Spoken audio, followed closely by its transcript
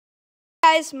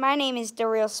guys, my name is The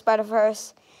Real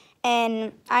Spider-Verse,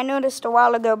 and I noticed a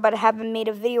while ago, but I haven't made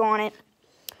a video on it.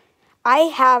 I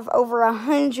have over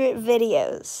 100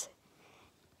 videos,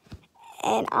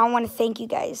 and I want to thank you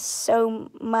guys so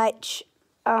much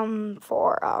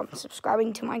for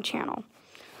subscribing to my channel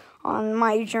on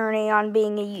my journey on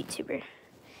being a YouTuber.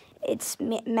 It's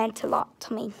meant a lot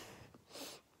to me.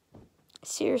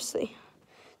 Seriously,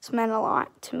 it's meant a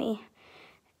lot to me,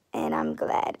 and I'm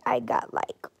glad I got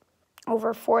like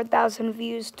over 4,000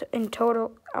 views in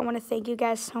total. I want to thank you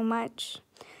guys so much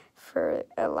for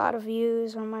a lot of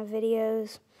views on my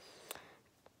videos.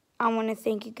 I want to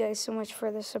thank you guys so much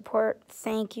for the support.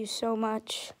 Thank you so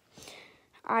much.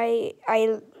 I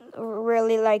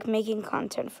really like making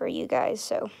content for you guys,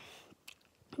 so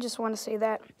I just want to say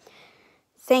that.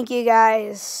 Thank you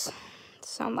guys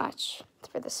so much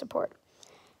for the support.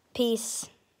 Peace.